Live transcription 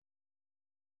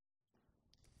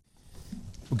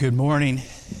Well, good morning.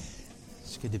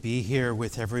 It's good to be here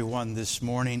with everyone this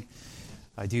morning.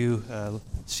 I do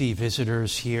see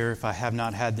visitors here. If I have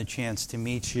not had the chance to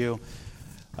meet you,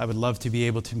 I would love to be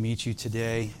able to meet you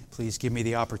today. Please give me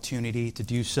the opportunity to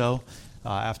do so.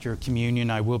 After communion,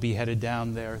 I will be headed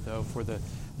down there, though, for the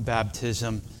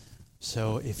baptism.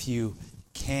 So if you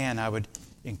can, I would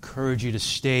encourage you to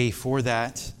stay for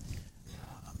that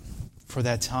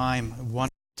time, one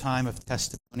time of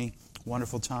testimony,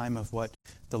 wonderful time of what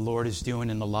the Lord is doing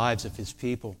in the lives of His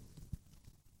people.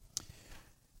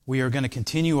 We are going to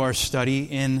continue our study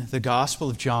in the Gospel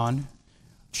of John,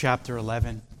 chapter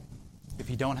 11. If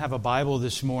you don't have a Bible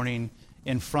this morning,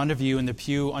 in front of you in the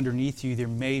pew underneath you, there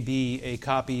may be a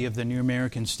copy of the New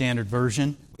American Standard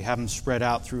Version. We have them spread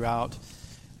out throughout,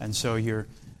 and so you're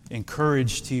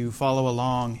encouraged to follow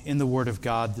along in the Word of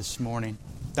God this morning.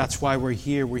 That's why we're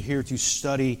here. We're here to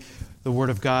study the Word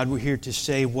of God. We're here to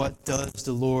say, what does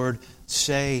the Lord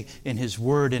say in His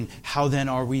Word, and how then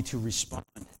are we to respond?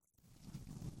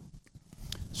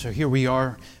 So here we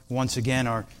are, once again,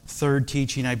 our third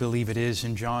teaching, I believe it is,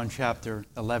 in John chapter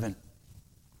 11.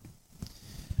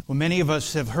 Well, many of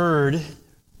us have heard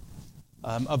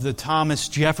of the Thomas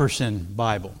Jefferson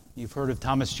Bible. You've heard of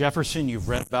Thomas Jefferson. You've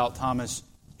read about Thomas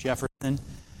Jefferson.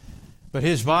 But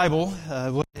his Bible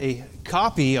was a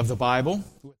copy of the Bible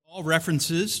with all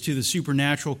references to the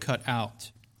supernatural cut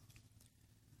out.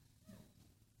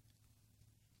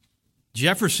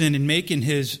 Jefferson, in making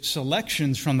his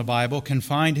selections from the Bible,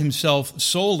 confined himself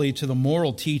solely to the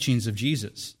moral teachings of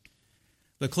Jesus.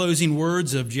 The closing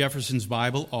words of Jefferson's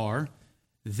Bible are,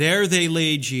 "There they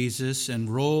laid Jesus and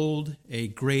rolled a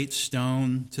great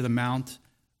stone to the mount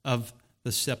of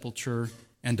the sepulchre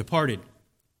and departed."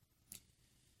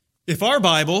 If our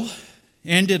Bible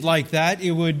ended like that,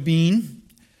 it would mean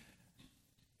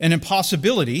an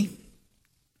impossibility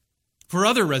for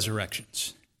other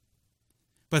resurrections.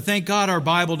 But thank God our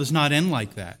Bible does not end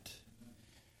like that.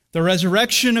 The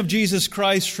resurrection of Jesus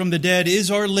Christ from the dead is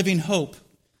our living hope,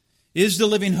 is the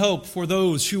living hope for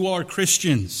those who are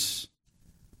Christians.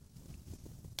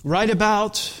 Right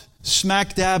about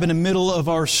smack dab in the middle of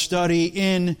our study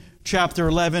in chapter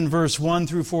 11, verse 1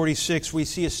 through 46, we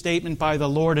see a statement by the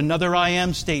Lord, another I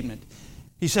am statement.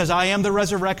 He says, "I am the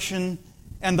resurrection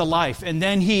and the life." And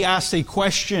then He asks a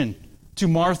question to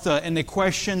Martha, and the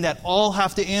question that all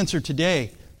have to answer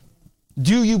today.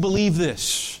 Do you believe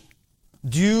this?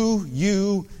 Do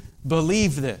you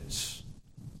believe this?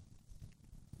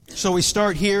 So we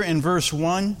start here in verse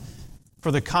 1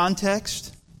 for the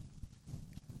context.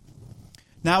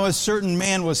 Now a certain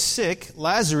man was sick,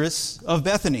 Lazarus of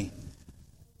Bethany,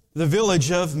 the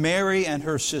village of Mary and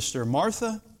her sister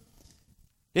Martha.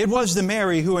 It was the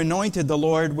Mary who anointed the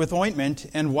Lord with ointment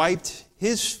and wiped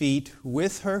His feet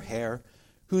with her hair,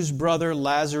 whose brother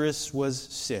Lazarus was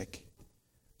sick.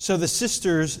 So the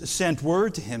sisters sent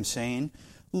word to him, saying,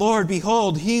 "Lord,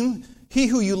 behold, he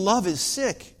who you love is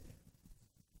sick."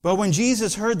 But when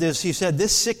Jesus heard this, He said,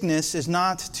 "This sickness is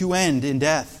not to end in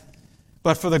death,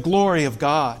 but for the glory of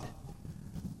God,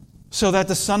 so that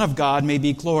the Son of God may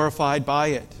be glorified by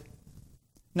it."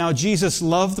 Now Jesus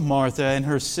loved Martha and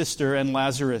her sister and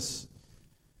Lazarus.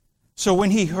 So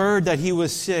when He heard that he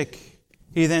was sick,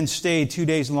 He then stayed 2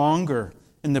 days longer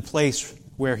in the place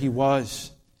where he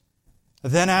was.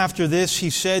 Then after this He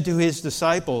said to His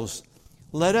disciples,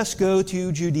 "Let us go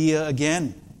to Judea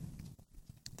again."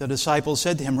 The disciples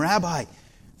said to Him, "Rabbi,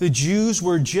 the Jews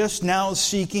were just now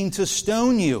seeking to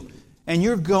stone you, and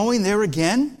you're going there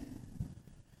again?"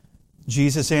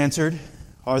 Jesus answered,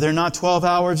 "Are there not 12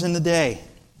 hours in the day?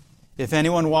 If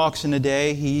anyone walks in the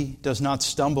day, he does not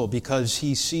stumble, because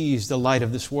he sees the light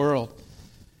of this world.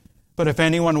 But if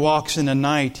anyone walks in the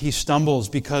night, he stumbles,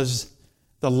 because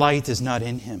the light is not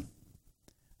in him."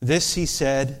 This He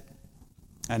said,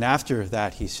 and after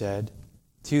that He said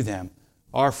to them,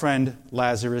 "Our friend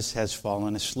Lazarus has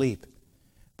fallen asleep,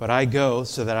 but I go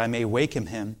so that I may waken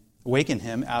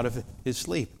him out of his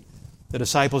sleep." The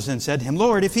disciples then said to Him,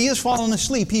 "Lord, if he has fallen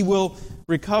asleep, he will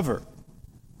recover."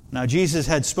 Now Jesus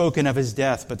had spoken of his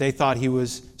death, but they thought He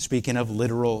was speaking of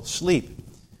literal sleep.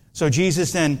 So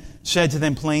Jesus then said to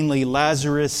them plainly,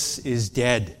 "Lazarus is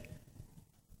dead.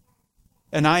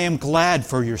 And I am glad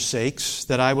for your sakes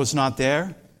that I was not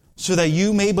there, so that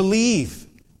you may believe.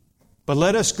 But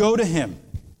let us go to him."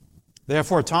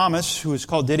 Therefore Thomas, who is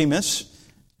called Didymus,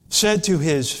 said to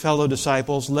his fellow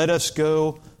disciples, "Let us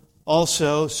go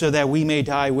also, so that we may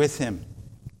die with him."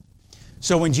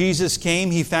 So when Jesus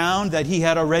came, He found that He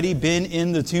had already been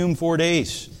in the tomb 4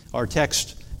 days. Our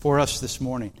text for us this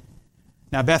morning.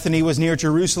 Now Bethany was near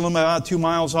Jerusalem, about 2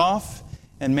 miles off,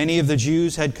 and many of the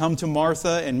Jews had come to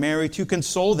Martha and Mary to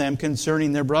console them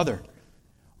concerning their brother.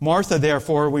 Martha,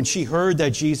 therefore, when she heard that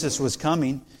Jesus was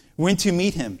coming, went to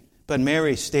meet him, but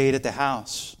Mary stayed at the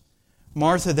house.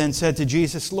 Martha then said to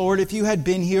Jesus, Lord, if you had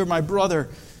been here, my brother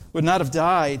would not have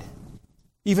died.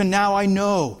 Even now I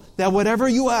know that whatever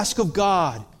you ask of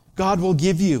God, God will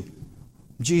give you.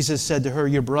 Jesus said to her,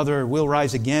 your brother will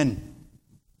rise again.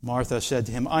 Martha said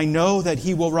to him, I know that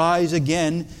he will rise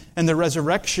again in the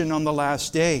resurrection on the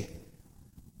last day.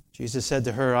 Jesus said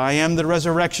to her, I am the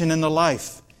resurrection and the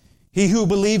life. He who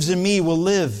believes in me will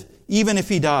live, even if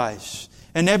he dies.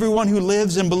 And everyone who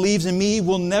lives and believes in me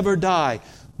will never die.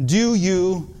 Do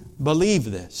you believe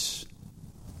this?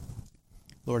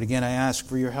 Lord, again, I ask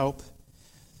for your help.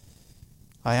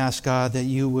 I ask, God, that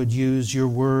you would use your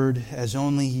word as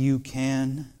only you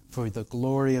can for the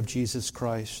glory of Jesus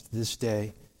Christ this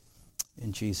day.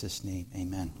 In Jesus' name,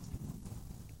 amen.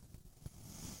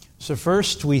 So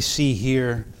first we see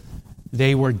here,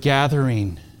 they were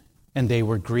gathering and they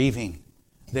were grieving.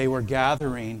 They were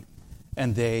gathering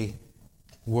and they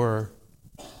were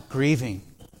grieving.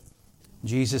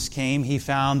 Jesus came, he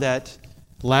found that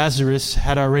Lazarus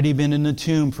had already been in the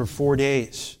tomb for 4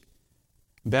 days.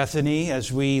 Bethany,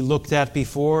 as we looked at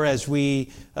before, as we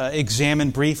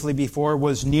examined briefly before,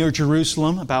 was near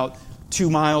Jerusalem, about 2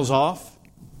 miles off.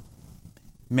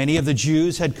 Many of the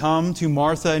Jews had come to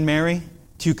Martha and Mary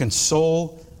to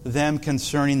console them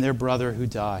concerning their brother who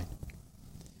died.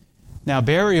 Now,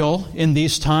 burial in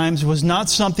these times was not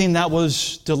something that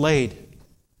was delayed,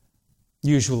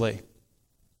 usually.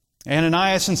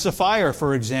 Ananias and Sapphira,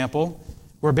 for example,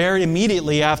 were buried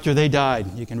immediately after they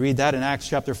died. You can read that in Acts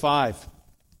chapter 5.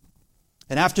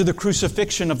 And after the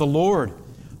crucifixion of the Lord,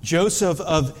 Joseph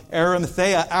of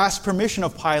Arimathea asked permission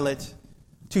of Pilate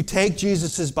to take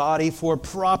Jesus' body for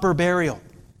proper burial.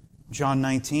 John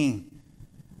 19.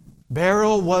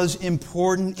 Burial was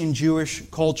important in Jewish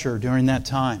culture during that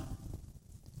time.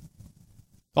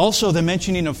 Also, the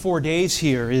mentioning of 4 days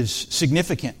here is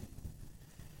significant.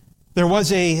 There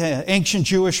was an ancient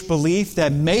Jewish belief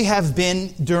that may have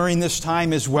been during this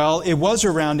time as well. It was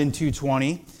around in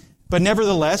 220. But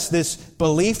nevertheless, this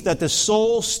belief that the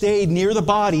soul stayed near the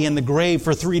body in the grave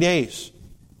for 3 days,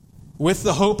 with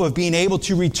the hope of being able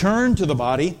to return to the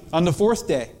body on the 4th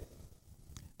day.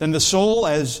 Then the soul,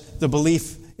 as the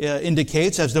belief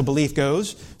indicates, as the belief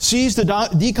goes, sees the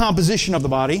decomposition of the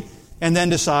body and then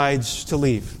decides to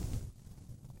leave.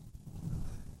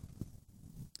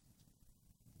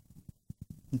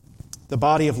 The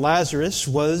body of Lazarus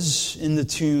was in the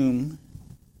tomb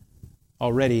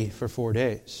already for 4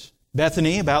 days.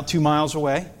 Bethany, about 2 miles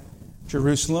away.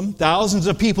 Jerusalem, thousands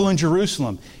of people in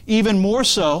Jerusalem. Even more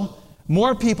so,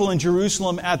 more people in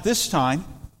Jerusalem at this time.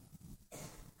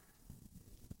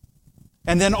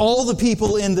 And then all the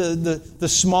people in the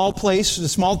small place, the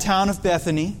small town of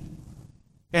Bethany.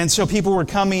 And so people were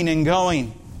coming and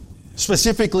going,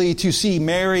 specifically to see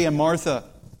Mary and Martha.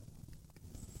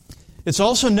 It's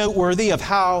also noteworthy of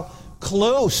how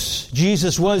close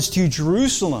Jesus was to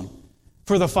Jerusalem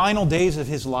for the final days of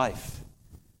his life.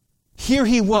 Here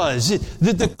he was.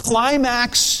 The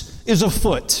climax is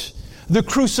afoot. The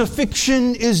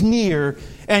crucifixion is near,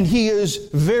 and he is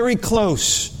very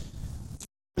close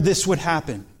to this would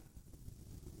happen.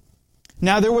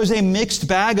 Now, there was a mixed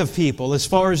bag of people as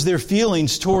far as their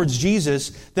feelings towards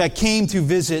Jesus that came to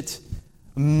visit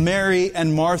Mary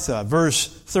and Martha. Verse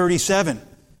 37.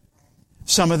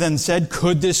 Some of them said,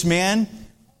 Could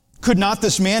not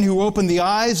this man who opened the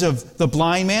eyes of the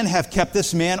blind man have kept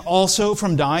this man also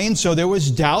from dying? So there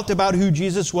was doubt about who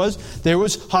Jesus was. There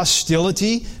was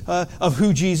hostility of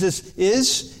who Jesus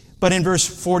is. But in verse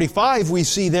 45, we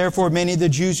see, therefore, many of the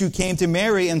Jews who came to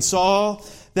Mary and saw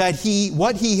that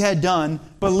what he had done,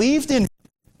 believed in him.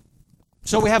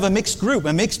 So we have a mixed group,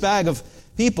 a mixed bag of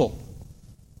people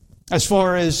as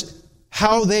far as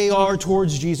how they are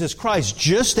towards Jesus Christ,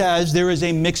 just as there is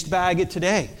a mixed bag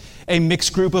today, a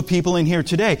mixed group of people in here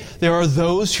today. There are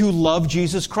those who love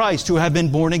Jesus Christ, who have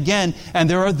been born again, and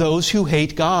there are those who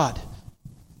hate God.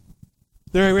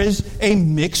 There is a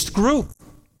mixed group.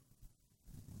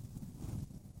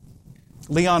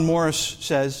 Leon Morris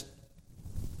says,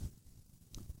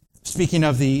 speaking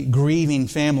of the grieving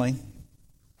family,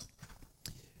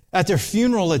 at their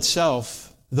funeral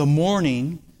itself, the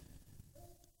mourners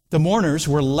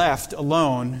were left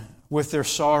alone with their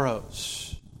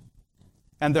sorrows.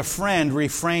 And their friends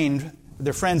refrained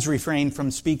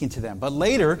from speaking to them. But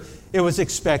later, it was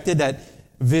expected that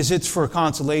visits for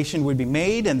consolation would be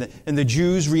made, and the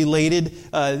Jews related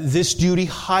this duty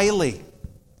highly.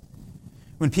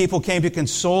 When people came to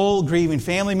console grieving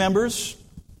family members,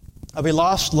 of a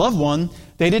lost loved one,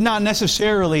 they did not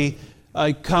necessarily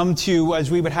come to,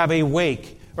 as we would have a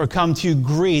wake, or come to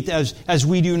greet as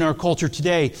we do in our culture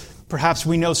today. Perhaps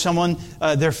we know someone,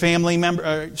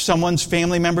 someone's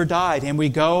family member died, and we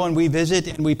go and we visit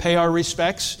and we pay our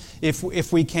respects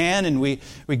if we can, and we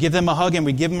give them a hug and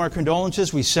we give them our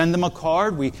condolences. We send them a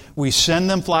card. We send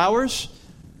them flowers.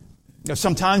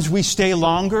 Sometimes we stay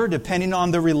longer depending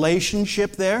on the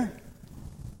relationship there.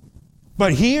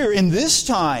 But here in this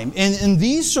time, in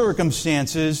these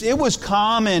circumstances, it was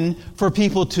common for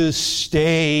people to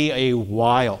stay a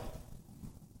while,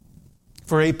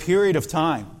 for a period of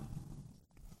time.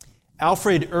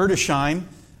 Alfred Edersheim,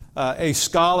 a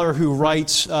scholar who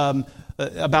writes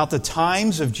about the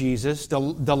times of Jesus, the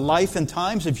life and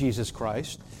times of Jesus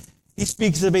Christ, he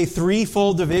speaks of a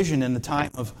threefold division in the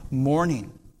time of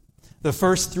mourning. The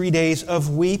first 3 days of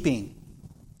weeping,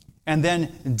 and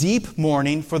then deep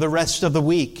mourning for the rest of the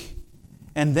week,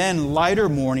 and then lighter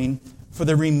mourning for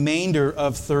the remainder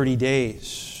of 30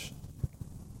 days.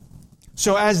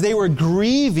 So as they were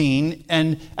grieving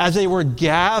and as they were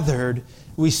gathered,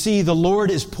 we see the Lord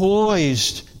is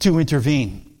poised to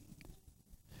intervene.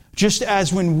 Just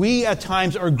as when we at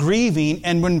times are grieving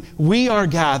and when we are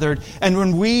gathered and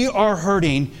when we are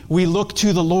hurting, we look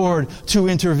to the Lord to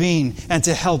intervene and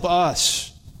to help us.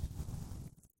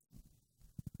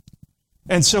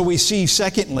 And so we see,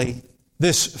 secondly,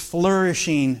 this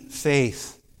flourishing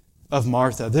faith of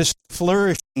Martha. This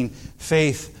flourishing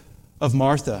faith of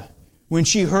Martha. When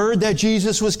she heard that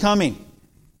Jesus was coming,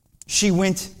 she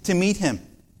went to meet him.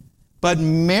 But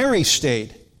Mary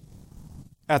stayed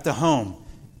at the home.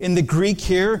 In the Greek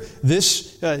here,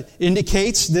 this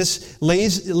indicates, this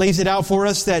lays it out for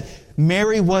us that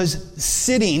Mary was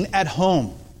sitting at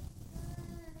home.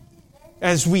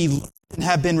 As we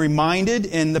have been reminded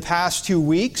in the past 2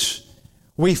 weeks,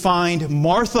 we find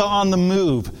Martha on the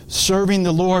move, serving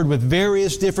the Lord with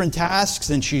various different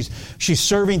tasks, and she's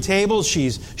serving tables,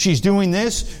 she's doing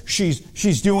this,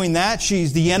 she's doing that,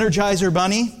 she's the Energizer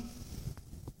Bunny.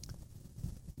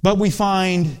 But we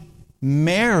find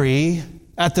Mary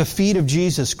at the feet of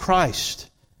Jesus Christ,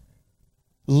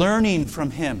 learning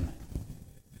from him,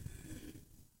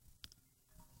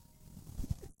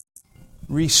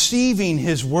 receiving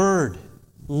his word,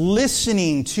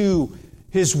 listening to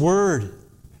his word.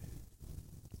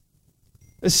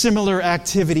 A similar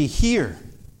activity here.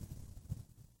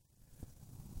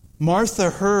 Martha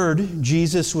heard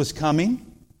Jesus was coming,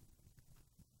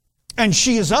 and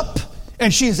she is up,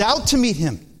 and she is out to meet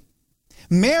him.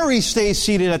 Mary stays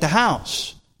seated at the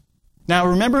house. Now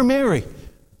remember Mary,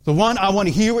 the one, I want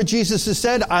to hear what Jesus has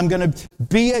said. I'm going to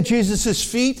be at Jesus'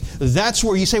 feet. That's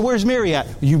where you say, where's Mary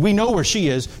at? We know where she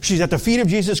is. She's at the feet of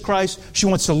Jesus Christ. She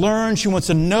wants to learn. She wants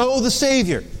to know the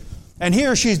Savior. And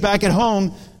here she's back at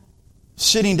home,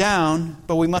 sitting down,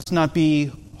 but we must not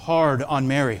be hard on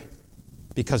Mary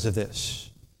because of this.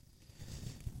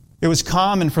 It was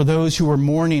common for those who were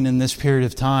mourning in this period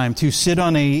of time to sit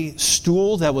on a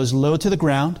stool that was low to the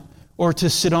ground or to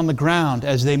sit on the ground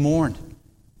as they mourned.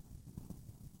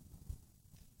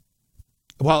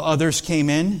 While others came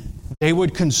in, they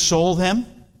would console them,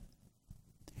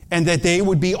 and that they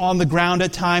would be on the ground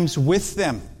at times with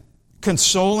them,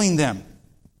 consoling them.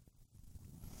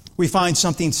 We find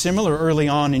something similar early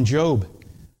on in Job,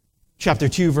 chapter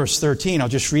 2, verse 13. I'll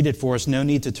just read it for us. No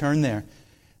need to turn there.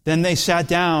 Then they sat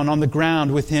down on the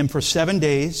ground with him for 7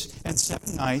 days and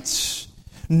 7 nights,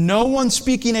 no one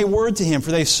speaking a word to him,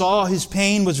 for they saw his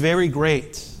pain was very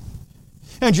great.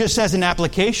 And just as an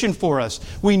application for us,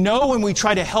 we know when we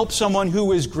try to help someone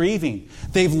who is grieving,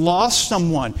 they've lost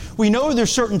someone, we know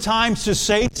there's certain times to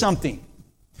say something.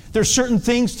 There's certain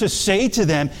things to say to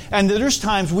them, and there's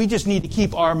times we just need to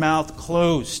keep our mouth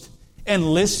closed and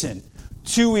listen.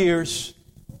 2 ears,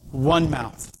 1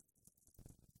 mouth.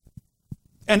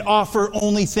 And offer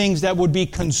only things that would be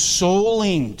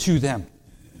consoling to them.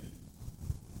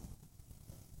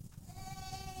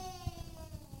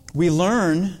 We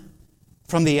learn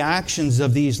from the actions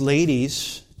of these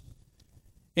ladies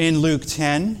in Luke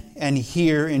 10 and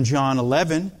here in John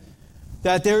 11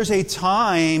 that there's a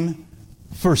time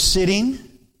for sitting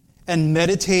and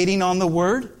meditating on the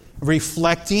Word,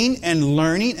 reflecting and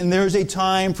learning, and there's a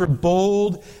time for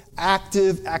bold,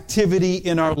 active activity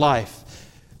in our life.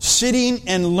 Sitting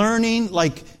and learning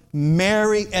like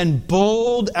Mary, and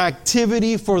bold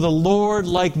activity for the Lord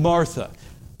like Martha.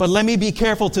 But let me be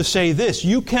careful to say this.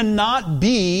 You cannot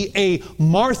be a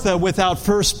Martha without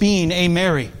first being a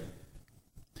Mary.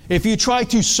 If you try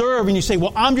to serve and you say,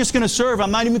 well, I'm just going to serve,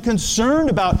 I'm not even concerned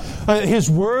about His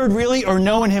Word really or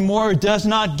knowing Him more, it does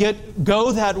not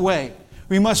go that way.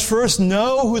 We must first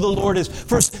know who the Lord is.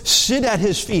 First sit at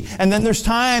His feet. And then there's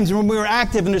times when we're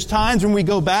active and there's times when we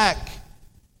go back.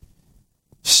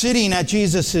 Sitting at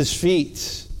Jesus'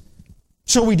 feet.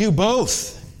 So we do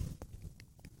both.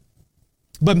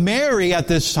 But Mary at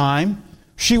this time,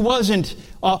 she wasn't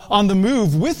on the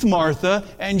move with Martha,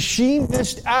 and she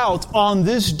missed out on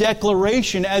this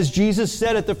declaration as Jesus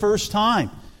said it the first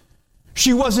time.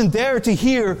 She wasn't there to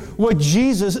hear what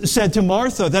Jesus said to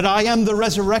Martha, that I am the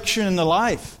resurrection and the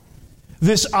life.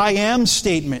 This I am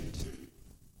statement.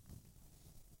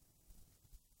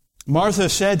 Martha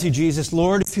said to Jesus,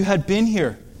 Lord, if you had been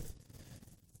here,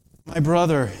 my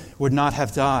brother would not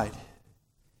have died.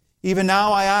 Even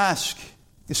now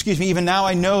even now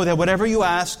I know that whatever you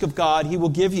ask of God, He will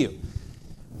give you.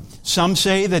 Some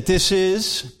say that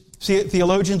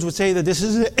theologians would say that this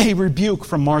is a rebuke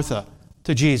from Martha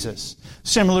to Jesus,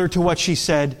 similar to what she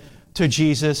said to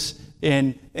Jesus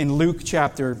in Luke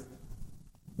chapter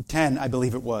 10, I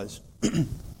believe it was,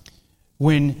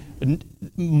 when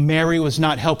Mary was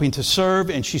not helping to serve,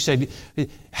 and she said,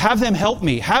 have them help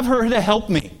me, have her to help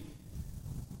me.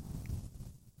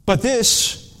 But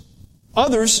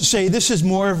others say this is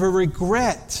more of a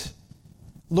regret.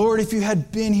 Lord, if you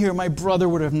had been here, my brother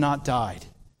would have not died.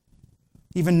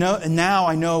 Even now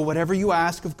I know whatever you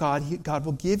ask of God, God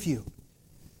will give you.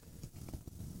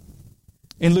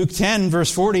 In Luke 10,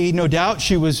 verse 40, no doubt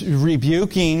she was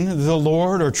rebuking the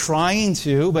Lord or trying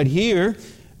to, but here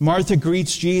Martha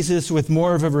greets Jesus with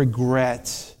more of a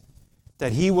regret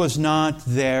that He was not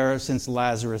there since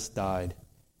Lazarus died,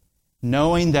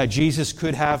 knowing that Jesus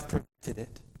could have prevented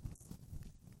it.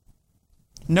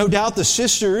 No doubt the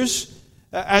sisters,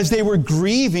 as they were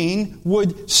grieving,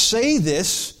 would say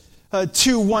this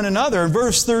to one another. In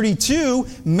verse 32,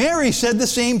 Mary said the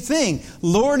same thing.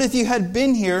 Lord, if you had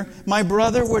been here, my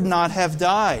brother would not have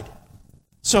died.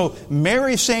 So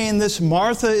Mary's saying this,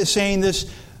 Martha is saying this.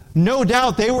 No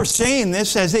doubt they were saying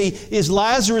this as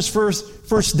Lazarus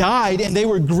first died, and they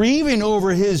were grieving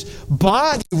over his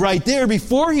body right there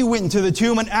before he went into the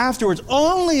tomb and afterwards.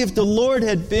 Only if the Lord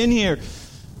had been here,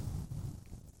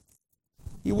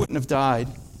 he wouldn't have died.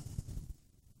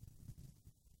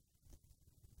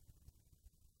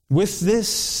 With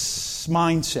this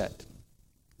mindset,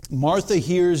 Martha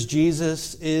hears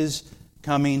Jesus is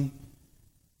coming,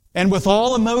 and with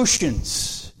all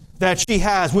emotions that she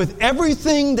has, with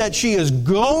everything that she is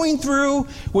going through,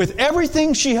 with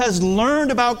everything she has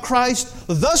learned about Christ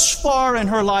thus far in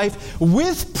her life,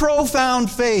 with profound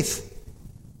faith,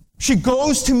 she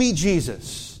goes to meet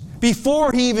Jesus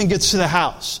before He even gets to the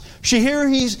house. She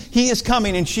hears He is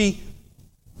coming, and she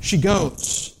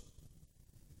goes.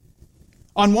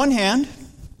 On one hand,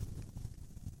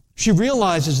 she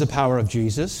realizes the power of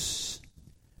Jesus,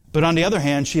 but on the other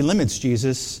hand, she limits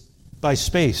Jesus by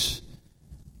space.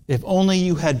 If only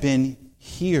you had been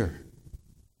here.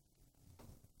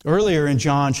 Earlier in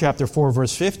John chapter 4,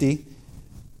 verse 50,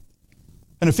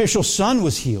 an official son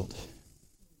was healed,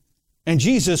 and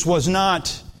Jesus was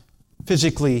not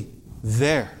physically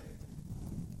there.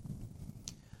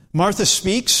 Martha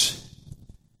speaks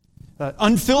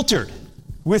unfiltered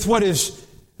with what is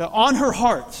on her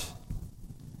heart,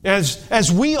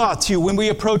 as we ought to when we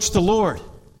approach the Lord.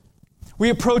 We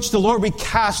approach the Lord, we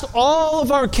cast all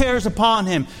of our cares upon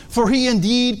Him, for He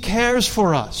indeed cares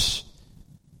for us.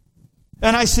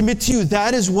 And I submit to you,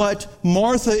 that is what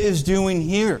Martha is doing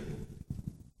here.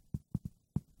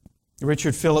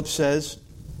 Richard Phillips says,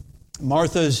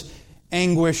 Martha's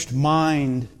anguished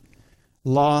mind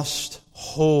lost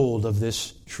hold of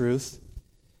this truth.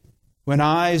 When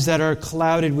eyes that are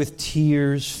clouded with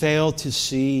tears fail to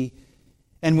see,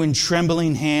 and when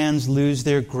trembling hands lose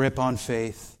their grip on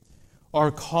faith, our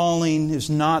calling is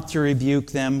not to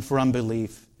rebuke them for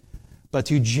unbelief, but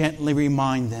to gently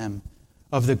remind them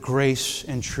of the grace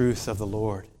and truth of the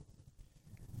Lord.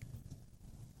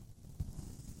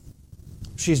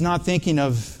 She's not thinking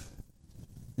of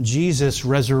Jesus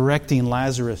resurrecting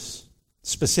Lazarus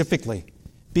specifically,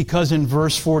 because in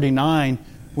verse 49,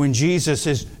 when Jesus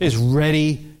is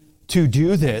ready to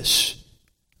do this,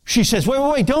 she says,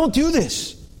 wait, don't do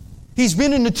this. He's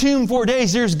been in the tomb 4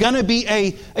 days. There's going to be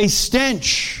a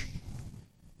stench.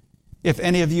 If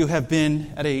any of you have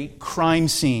been at a crime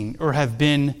scene or have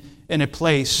been in a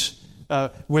place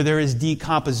where there is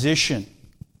decomposition,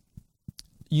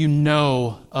 you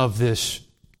know of this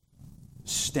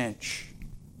stench.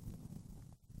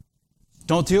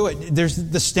 Don't do it. There's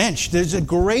the stench. There's a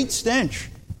great stench.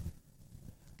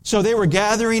 So they were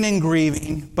gathering and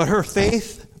grieving, but her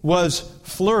faith was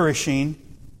flourishing.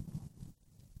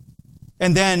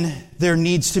 And then there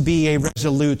needs to be a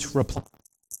resolute reply.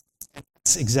 And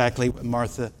that's exactly what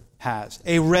Martha has.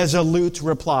 A resolute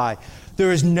reply.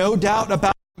 There is no doubt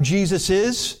about who Jesus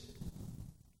is,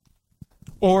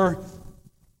 or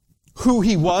who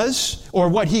he was, or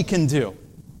what he can do,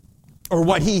 or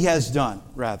what he has done,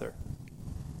 rather.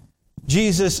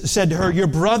 Jesus said to her, "Your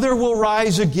brother will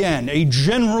rise again," a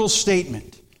general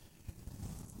statement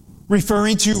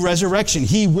referring to resurrection.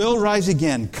 He will rise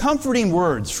again. Comforting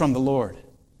words from the Lord.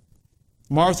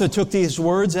 Martha took these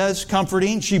words as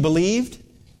comforting. She believed.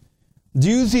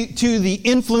 Due to the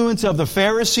influence of the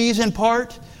Pharisees in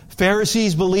part,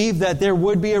 Pharisees believed that there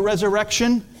would be a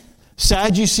resurrection.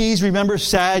 Sadducees, remember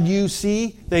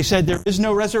Sadducee? They said there is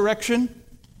no resurrection.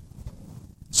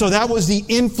 So that was the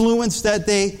influence that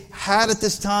they had at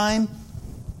this time.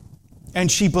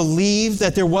 And she believed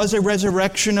that there was a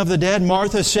resurrection of the dead.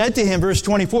 Martha said to him, verse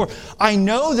 24, "I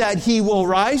know that he will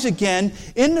rise again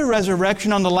in the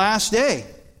resurrection on the last day."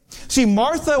 See,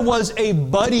 Martha was a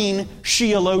budding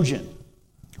sheologian.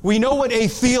 We know what a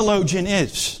theologian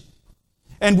is.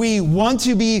 And we want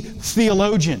to be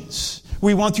theologians.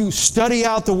 We want to study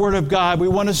out the Word of God. We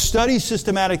want to study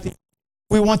systematic theology.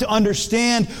 We want to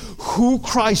understand who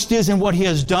Christ is and what He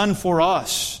has done for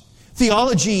us.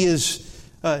 Theology is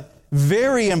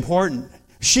very important.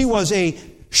 She was a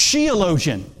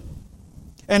sheologian.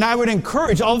 And I would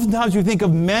encourage, oftentimes we think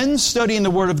of men studying the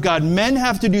Word of God. Men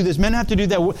have to do this, men have to do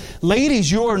that.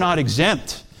 Ladies, you are not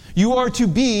exempt. You are to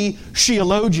be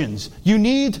sheologians. You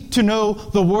need to know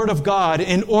the Word of God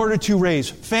in order to raise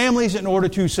families, in order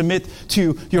to submit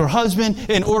to your husband,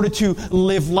 in order to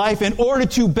live life, in order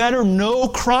to better know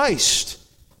Christ.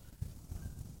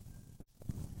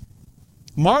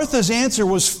 Martha's answer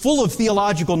was full of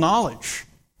theological knowledge.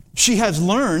 She has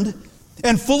learned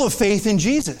and full of faith in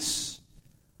Jesus.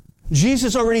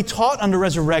 Jesus already taught on the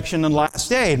resurrection on the last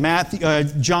day.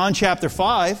 John chapter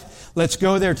 5. Let's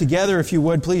go there together if you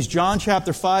would, please. John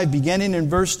chapter 5, beginning in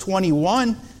verse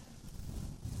 21.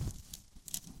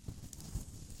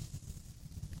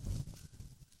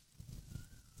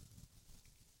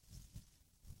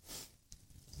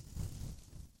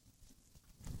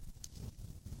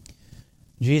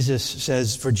 Jesus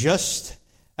says, "For just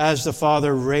as the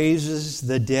Father raises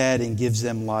the dead and gives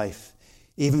them life,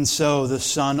 even so the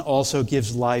Son also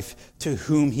gives life to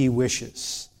whom He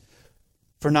wishes.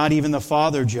 For not even the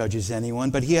Father judges anyone,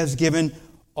 but He has given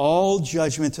all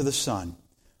judgment to the Son,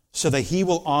 so that He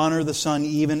will honor the Son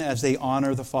even as they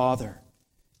honor the Father.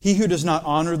 He who does not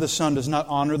honor the Son does not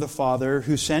honor the Father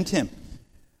who sent Him.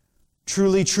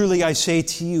 Truly, truly, I say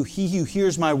to you, he who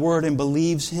hears my word and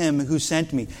believes Him who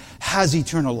sent me has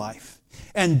eternal life,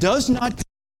 and does not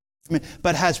come,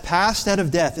 but has passed out of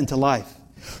death into life.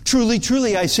 Truly,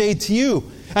 truly, I say to you,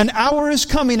 an hour is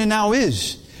coming and now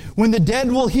is, when the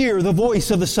dead will hear the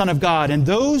voice of the Son of God, and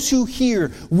those who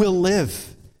hear will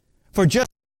live. For just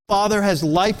as the Father has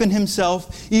life in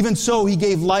Himself, even so He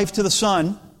gave life to the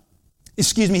Son.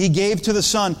 He gave to the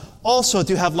Son also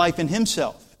to have life in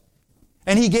Himself.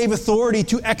 And He gave authority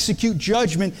to execute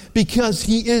judgment because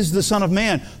He is the Son of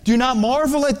Man. Do not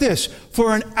marvel at this,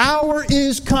 for an hour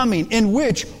is coming in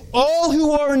which all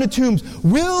who are in the tombs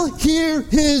will hear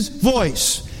His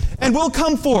voice, and will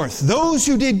come forth, those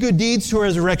who did good deeds to a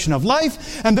resurrection of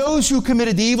life, and those who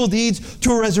committed the evil deeds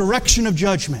to a resurrection of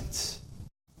judgment.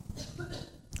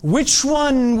 Which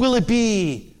one will it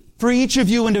be for each of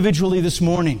you individually this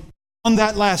morning on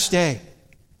that last day?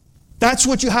 That's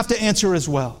what you have to answer as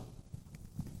well.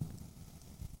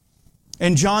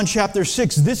 In John chapter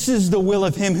 6, this is the will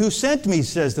of Him who sent me,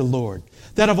 says the Lord,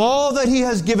 that of all that He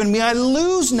has given me, I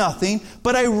lose nothing,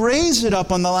 but I raise it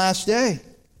up on the last day.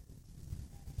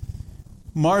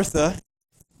 Martha,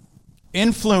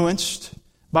 influenced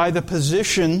by the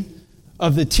position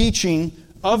of the teaching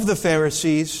of the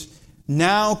Pharisees,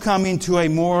 now coming to a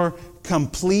more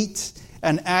complete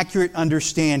and accurate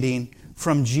understanding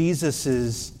from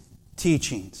Jesus'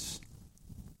 teachings.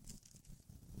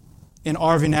 In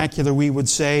our vernacular, we would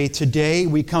say, today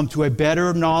we come to a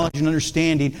better knowledge and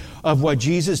understanding of what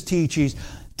Jesus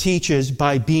teaches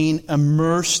by being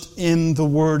immersed in the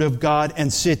Word of God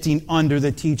and sitting under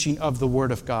the teaching of the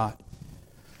Word of God.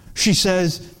 She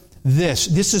says this.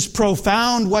 This is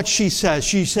profound what she says.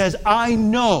 She says, I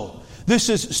know. This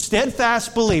is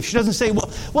steadfast belief. She doesn't say,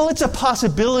 well, it's a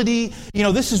possibility.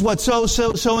 This is what so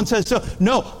and says so.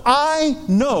 No, I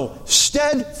know.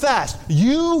 Steadfast.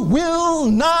 You will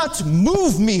not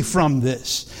move me from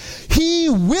this. He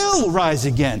will rise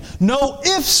again. No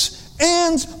ifs,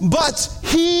 ands, buts.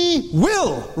 He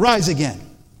will rise again.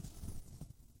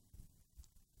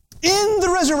 In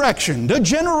the resurrection, the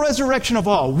general resurrection of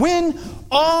all, when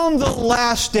on the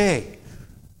last day,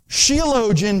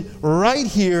 sheologian right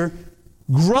here,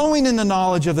 growing in the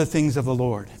knowledge of the things of the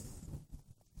Lord.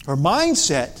 Our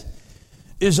mindset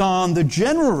is on the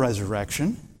general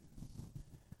resurrection.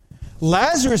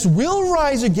 Lazarus will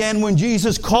rise again when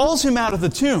Jesus calls him out of the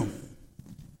tomb.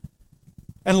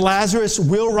 And Lazarus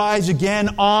will rise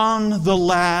again on the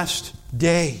last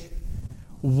day.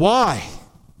 Why?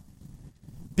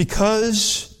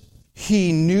 Because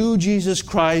he knew Jesus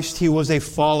Christ. He was a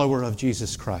follower of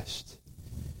Jesus Christ.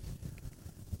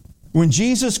 When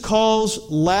Jesus calls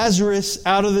Lazarus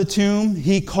out of the tomb,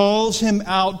 he calls him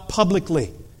out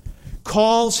publicly,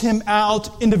 calls him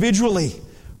out individually,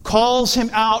 calls him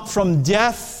out from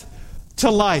death to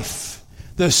life.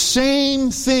 The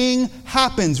same thing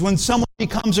happens when someone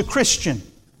becomes a Christian.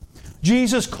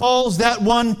 Jesus calls that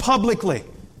one publicly.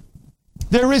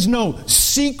 There is no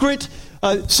secret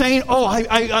saying, oh,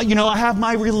 I have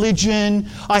my religion,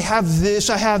 I have this,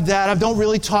 I have that, I don't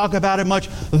really talk about it much.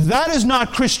 That is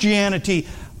not Christianity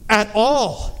at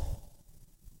all.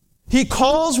 He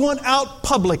calls one out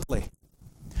publicly.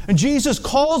 And Jesus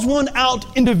calls one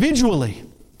out individually.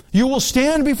 You will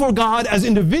stand before God as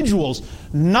individuals,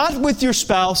 not with your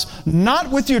spouse,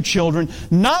 not with your children,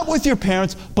 not with your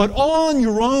parents, but on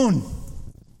your own.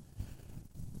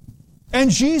 And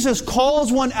Jesus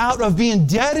calls one out of being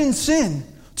dead in sin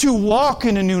to walk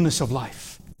in a newness of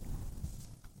life.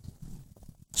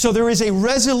 So there is a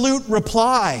resolute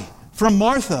reply from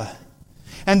Martha.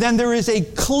 And then there is a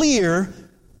clear,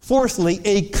 fourthly,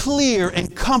 a clear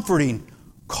and comforting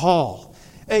call.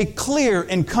 A clear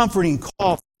and comforting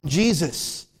call from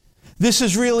Jesus. This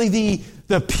is really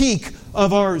the peak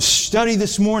of our study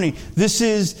this morning. This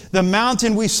is the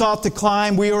mountain we sought to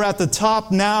climb. We are at the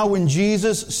top now when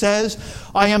Jesus says,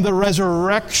 I am the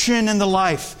resurrection and the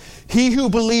life. He who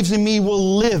believes in me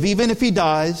will live, even if he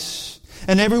dies.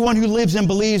 And everyone who lives and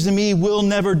believes in me will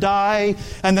never die.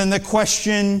 And then the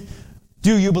question,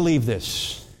 do you believe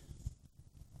this?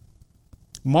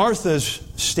 Martha's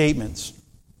statements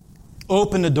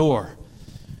open the door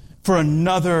for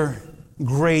another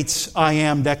great I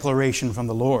am declaration from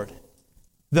the Lord.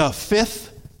 The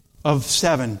fifth of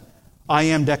 7 I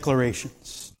am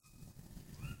declarations.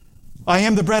 I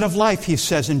am the bread of life, he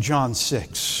says in John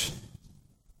 6.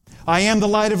 I am the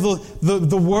light of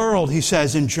the world, he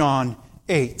says in John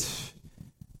 8.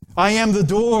 I am the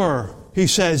door, he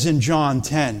says in John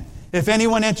 10. If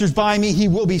anyone enters by me, he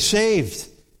will be saved.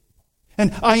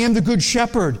 And I am the good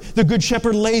shepherd. The good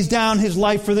shepherd lays down his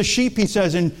life for the sheep, he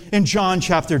says in John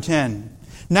chapter 10.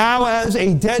 Now as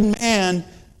a dead man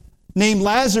named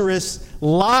Lazarus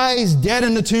lies dead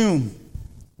in the tomb.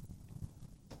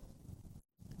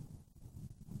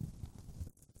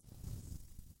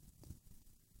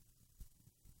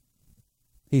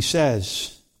 He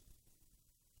says,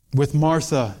 with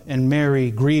Martha and Mary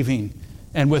grieving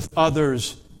and with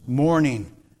others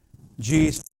mourning,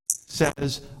 Jesus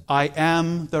says, I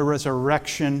am the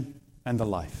resurrection and the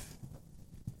life.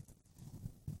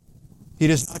 He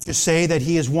does not just say that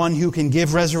he is one who can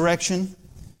give resurrection.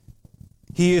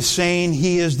 He is saying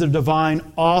he is the divine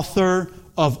author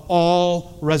of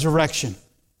all resurrection.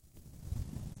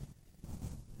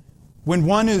 When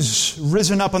one is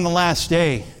risen up on the last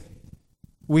day,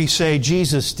 we say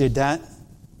Jesus did that.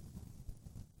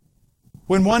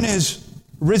 When one is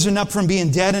risen up from being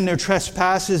dead in their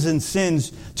trespasses and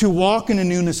sins to walk in a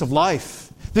newness of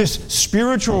life, this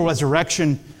spiritual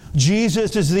resurrection,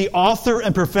 Jesus is the author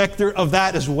and perfecter of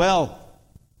that as well.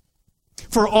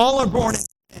 For all are born in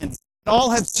sin,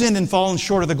 all have sinned and fallen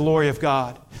short of the glory of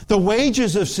God. The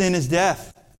wages of sin is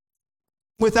death.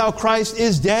 Without Christ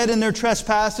is dead in their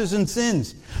trespasses and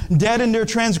sins, dead in their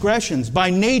transgressions, by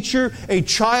nature a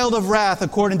child of wrath,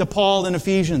 according to Paul in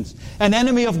Ephesians, an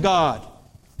enemy of God,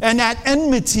 and at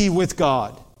enmity with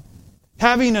God,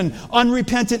 having an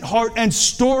unrepentant heart and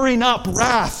storing up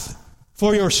wrath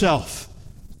for yourself.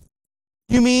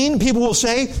 You mean, people will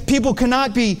say, people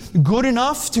cannot be good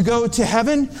enough to go to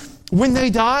heaven when they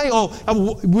die? Oh,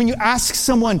 when you ask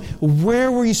someone,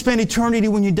 where will you spend eternity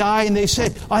when you die? And they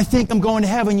say, I think I'm going to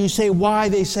heaven. You say, why?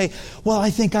 They say, well, I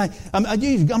think I'm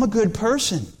a good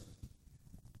person.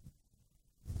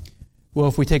 Well,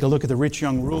 if we take a look at the rich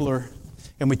young ruler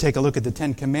and we take a look at the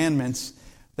 10 Commandments,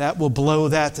 that will blow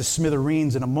that to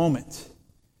smithereens in a moment.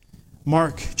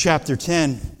 Mark chapter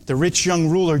 10, the rich young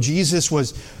ruler, Jesus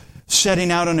was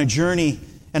setting out on a journey,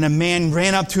 and a man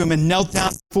ran up to him and knelt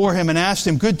down before him and asked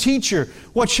him, good teacher,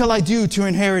 what shall I do to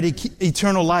inherit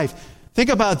eternal life? Think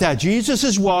about that. Jesus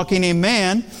is walking, a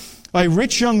man, a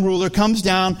rich young ruler, comes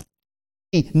down,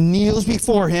 he kneels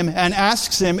before him and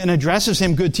asks him and addresses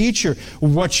him, good teacher,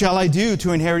 what shall I do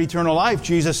to inherit eternal life?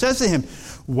 Jesus says to him,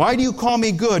 why do you call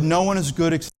me good? No one is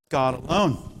good except God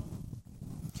alone.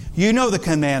 You know the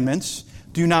commandments.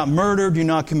 Do not murder, do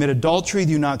not commit adultery,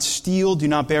 do not steal, do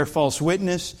not bear false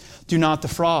witness, do not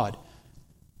defraud.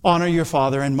 Honor your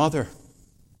father and mother.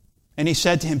 And he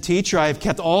said to him, Teacher, I have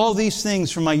kept all these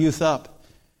things from my youth up.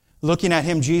 Looking at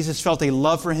him, Jesus felt a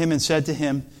love for him and said to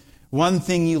him, One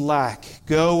thing you lack.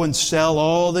 Go and sell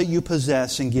all that you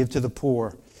possess and give to the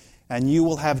poor, and you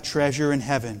will have treasure in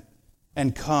heaven.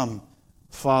 And come,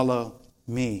 follow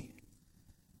me.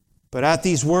 But at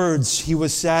these words he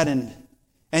was saddened,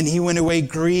 and he went away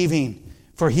grieving,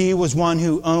 for he was one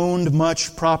who owned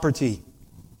much property.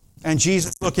 And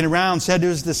Jesus, looking around, said to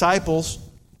his disciples,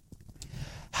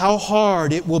 How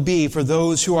hard it will be for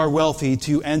those who are wealthy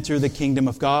to enter the kingdom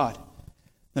of God.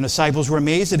 The disciples were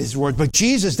amazed at his words. But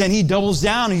Jesus, then he doubles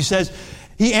down.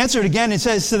 He answered again and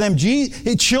says to them,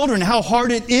 Children, how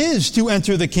hard it is to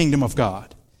enter the kingdom of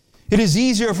God. It is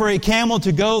easier for a camel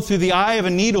to go through the eye of a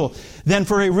needle than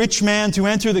for a rich man to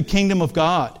enter the kingdom of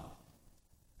God.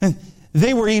 And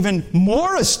they were even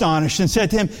more astonished and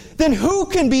said to him, Then who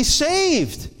can be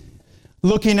saved?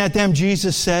 Looking at them,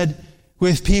 Jesus said,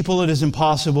 With people it is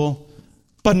impossible,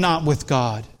 but not with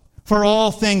God. For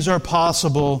all things are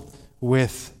possible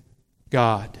with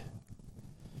God.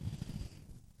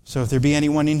 So if there be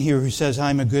anyone in here who says,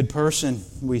 I'm a good person,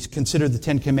 we considered the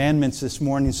 10 Commandments this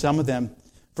morning, some of them.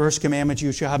 First commandment,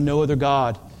 you shall have no other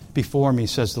God before me,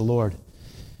 says the Lord.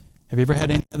 Have you ever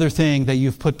had any other thing that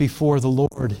you've put before the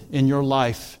Lord in your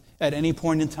life at any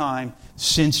point in time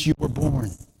since you were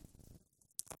born?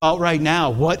 About right now,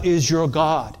 what is your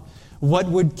God? What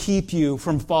would keep you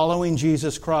from following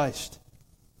Jesus Christ?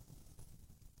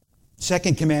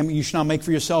 Second commandment, you shall not make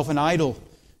for yourself an idol.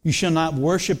 You shall not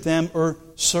worship them or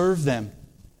serve them.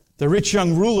 The rich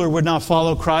young ruler would not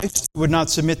follow Christ, would not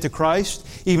submit to Christ,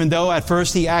 even though at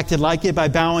first he acted like it by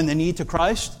bowing the knee to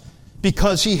Christ.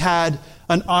 Because he had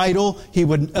an idol,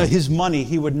 his money,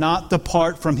 he would not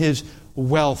depart from his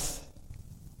wealth.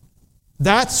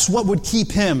 That's what would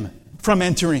keep him from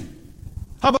entering.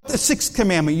 How about the sixth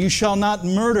commandment? You shall not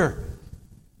murder.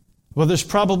 Well, there's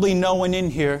probably no one in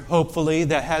here, hopefully,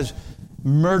 that has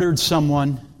murdered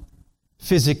someone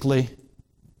physically.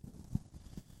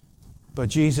 But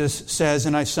Jesus says,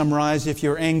 and I summarize, if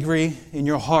you're angry in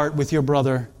your heart with your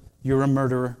brother, you're a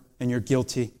murderer and you're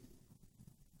guilty.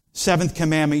 Seventh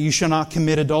commandment, you shall not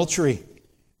commit adultery.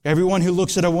 Everyone who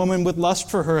looks at a woman with lust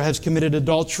for her has committed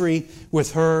adultery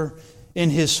with her in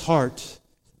his heart.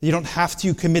 You don't have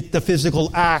to commit the physical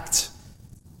act,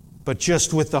 but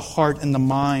just with the heart and the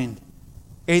mind.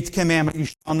 Eighth commandment, you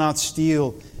shall not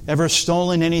steal. Ever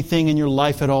stolen anything in your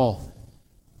life at all?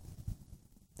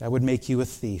 That would make you a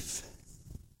thief.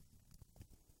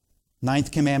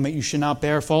 Ninth commandment, you should not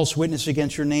bear false witness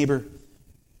against your neighbor.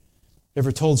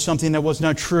 Ever told something that was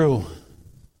not true?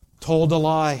 Told a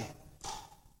lie?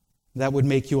 That would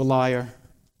make you a liar.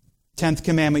 10th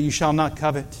commandment, you shall not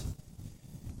covet.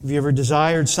 Have you ever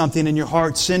desired something in your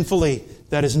heart sinfully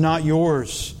that is not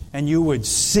yours, and you would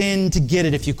sin to get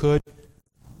it if you could?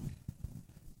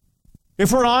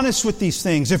 If we're honest with these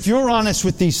things, if you're honest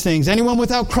with these things, anyone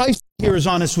without Christ here is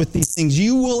honest with these things,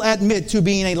 you will admit to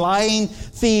being a lying,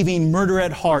 thieving, murderer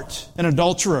at heart, an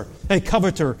adulterer, a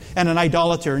coveter, and an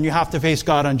idolater, and you have to face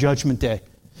God on Judgment Day.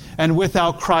 And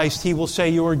without Christ, He will say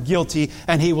you are guilty,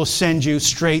 and He will send you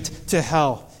straight to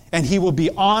hell. And He will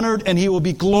be honored, and He will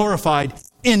be glorified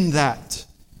in that.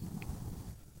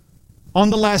 On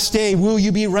the last day, will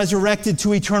you be resurrected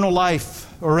to eternal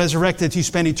life, or resurrected to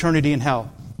spend eternity in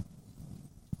hell?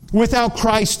 Without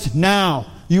Christ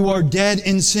now, you are dead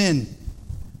in sin.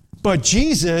 But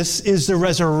Jesus is the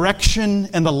resurrection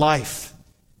and the life.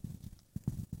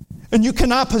 And you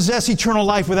cannot possess eternal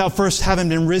life without first having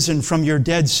been risen from your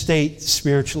dead state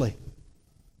spiritually.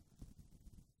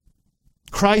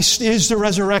 Christ is the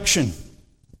resurrection.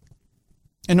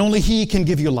 And only He can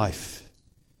give you life.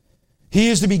 He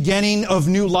is the beginning of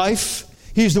new life.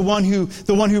 He's the one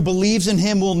who believes in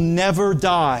Him will never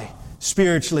die,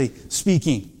 spiritually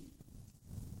speaking.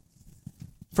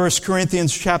 1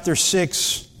 Corinthians chapter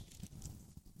 6,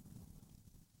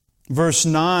 verse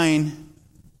 9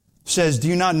 says, Do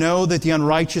you not know that the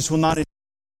unrighteous will not inherit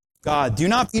God? Do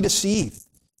not be deceived.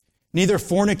 Neither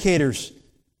fornicators,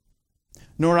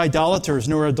 nor idolaters,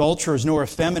 nor adulterers, nor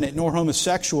effeminate, nor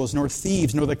homosexuals, nor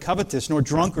thieves, nor the covetous, nor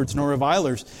drunkards, nor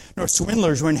revilers, nor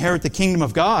swindlers will inherit the kingdom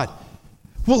of God.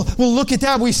 Well, look at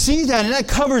that. We see that, and that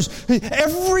covers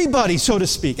everybody, so to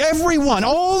speak. Everyone,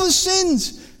 all the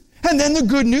sins. And then the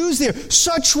good news there.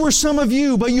 Such were some of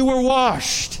you, but you were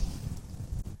washed.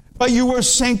 But you were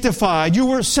sanctified. You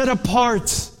were set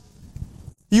apart.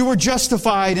 You were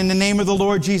justified in the name of the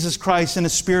Lord Jesus Christ and the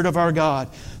Spirit of our God.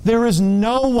 There is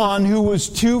no one who was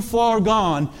too far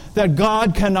gone that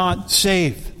God cannot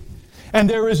save. And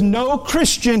there is no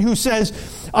Christian who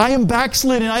says, I am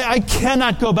backslidden, I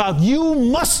cannot go back. You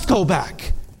must go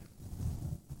back.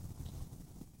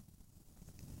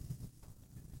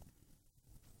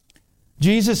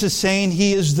 Jesus is saying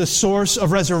He is the source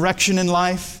of resurrection in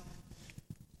life.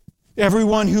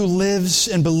 Everyone who lives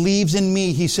and believes in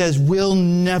me, He says, will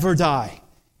never die.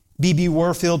 B.B.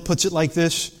 Warfield puts it like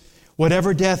this: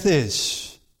 whatever death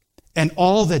is, and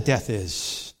all that death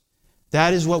is,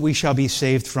 that is what we shall be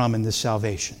saved from in this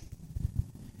salvation.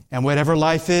 And whatever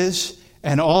life is,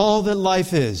 and all that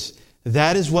life is,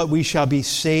 that is what we shall be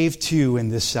saved to in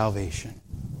this salvation.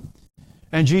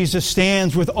 And Jesus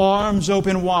stands with arms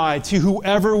open wide to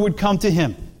whoever would come to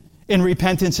Him in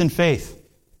repentance and faith.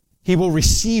 He will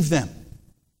receive them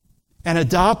and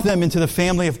adopt them into the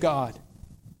family of God.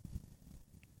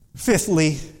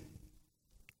 Fifthly,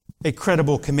 a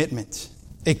credible commitment.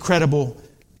 A credible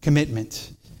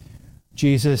commitment.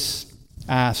 Jesus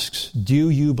asks, do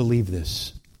you believe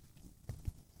this?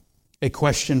 A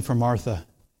question for Martha.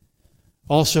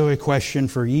 Also a question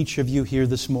for each of you here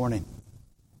this morning.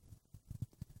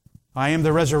 I am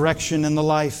the resurrection and the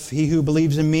life. He who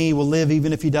believes in me will live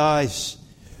even if he dies.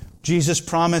 Jesus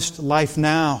promised life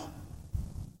now.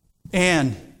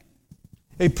 And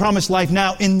a promised life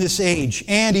now in this age.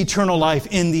 And eternal life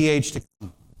in the age to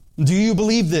come. Do you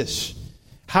believe this?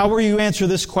 How will you answer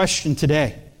this question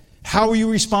today? How will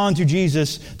you respond to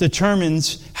Jesus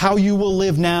determines how you will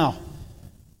live now.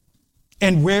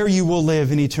 And where you will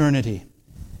live in eternity.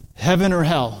 Heaven or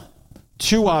hell.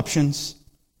 Two options.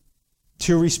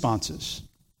 Two responses.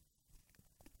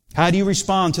 How do you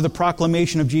respond to the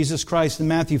proclamation of Jesus Christ in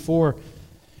Matthew 4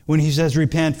 when He says,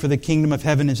 repent, for the kingdom of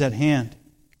heaven is at hand?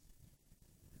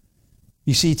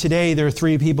 You see, today there are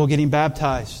 3 people getting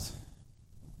baptized.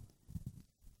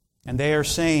 And they are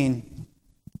saying,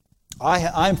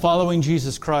 I'm following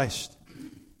Jesus Christ.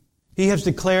 He has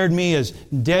declared me as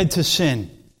dead to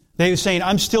sin. They are saying,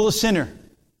 I'm still a sinner.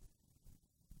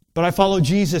 But I follow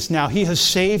Jesus now. He has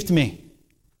saved me.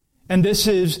 And this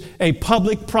is a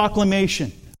public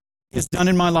proclamation He has done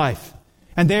in my life.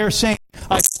 And they are saying,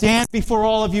 I stand before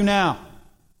all of you now,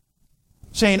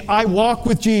 saying, I walk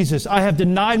with Jesus. I have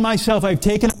denied myself. I've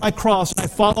taken up my cross and I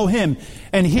follow Him.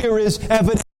 And here is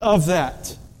evidence of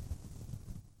that.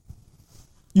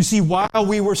 You see, while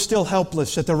we were still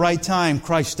helpless, at the right time,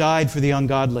 Christ died for the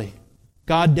ungodly.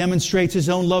 God demonstrates His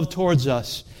own love towards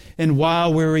us. And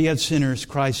while we were yet sinners,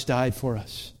 Christ died for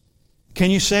us.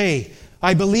 Can you say,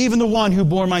 I believe in the one who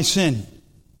bore my sin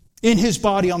in His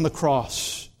body on the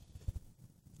cross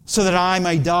so that I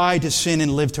may die to sin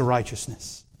and live to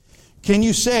righteousness? Can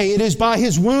you say, it is by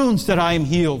His wounds that I am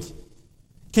healed?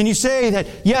 Can you say that,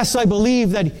 yes, I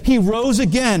believe that He rose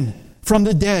again from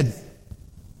the dead?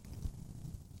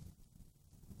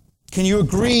 Can you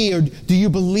agree, or do you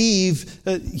believe,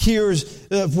 here's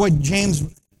what James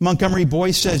Montgomery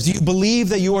Boyce says, do you believe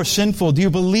that you are sinful? Do you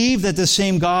believe that the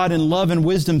same God in love and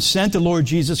wisdom sent the Lord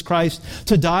Jesus Christ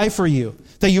to die for you,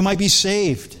 that you might be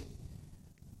saved?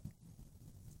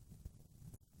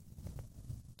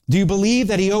 Do you believe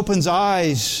that He opens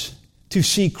eyes to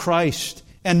see Christ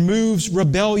and moves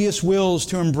rebellious wills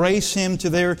to embrace Him to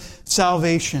their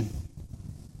salvation?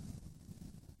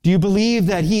 Do you believe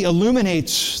that He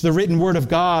illuminates the written Word of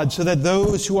God so that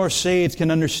those who are saved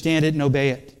can understand it and obey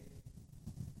it?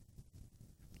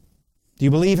 Do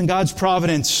you believe in God's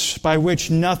providence by which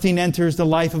nothing enters the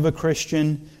life of a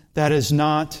Christian that is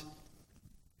not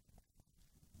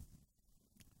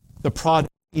the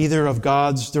product either of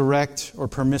God's direct or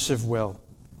permissive will?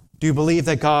 Do you believe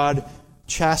that God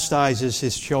chastises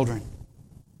His children?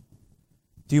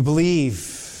 Do you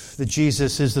believe that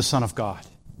Jesus is the Son of God?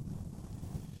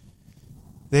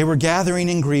 They were gathering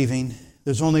and grieving.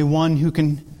 There's only one who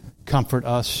can comfort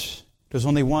us. There's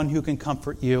only one who can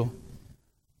comfort you.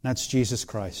 That's Jesus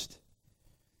Christ.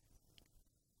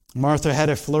 Martha had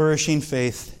a flourishing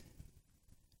faith.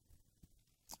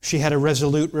 She had a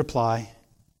resolute reply.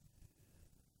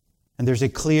 And there's a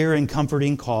clear and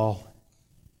comforting call.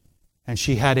 And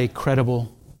she had a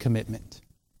credible commitment.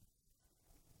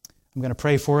 I'm going to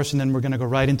pray for us, and then we're going to go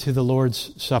right into the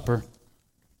Lord's Supper.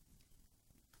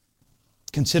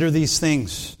 Consider these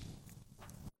things.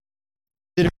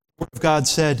 Consider what the Word of God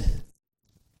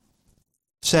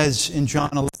says in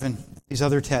John 11, these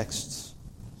other texts.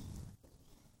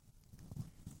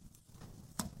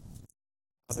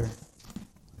 Father,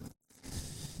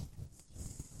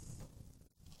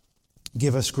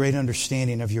 give us great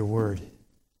understanding of your Word.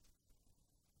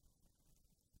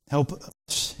 Help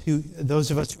us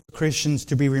those of us who are Christians,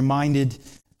 to be reminded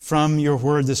from your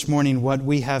word this morning what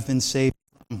we have been saved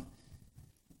from,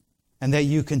 and that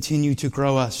you continue to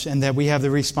grow us, and that we have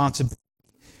the responsibility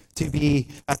to be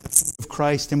at the feet of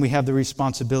Christ, and we have the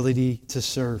responsibility to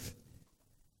serve.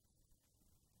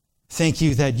 Thank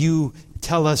you that you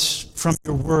tell us from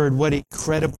your word what a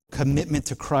credible commitment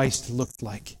to Christ looked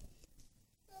like.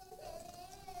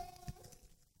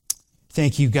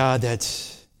 Thank you, God,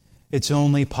 that it's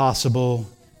only possible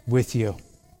with you.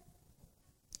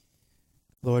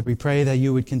 Lord, we pray that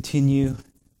you would continue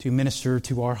to minister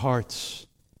to our hearts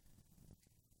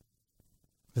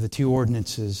for the two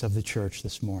ordinances of the church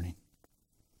this morning.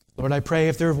 Lord, I pray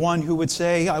if there's one who would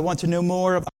say, I want to know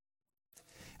more about it.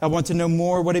 I want to know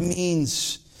more what it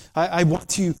means. I want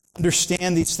to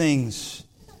understand these things.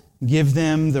 Give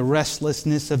them the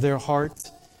restlessness of their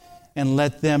heart and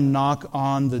let them knock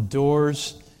on the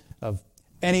doors of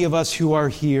any of us who are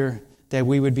here, that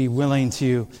we would be willing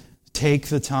to take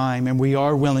the time, and we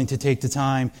are willing to take the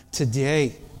time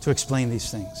today to explain these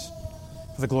things.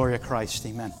 For the glory of Christ,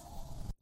 amen.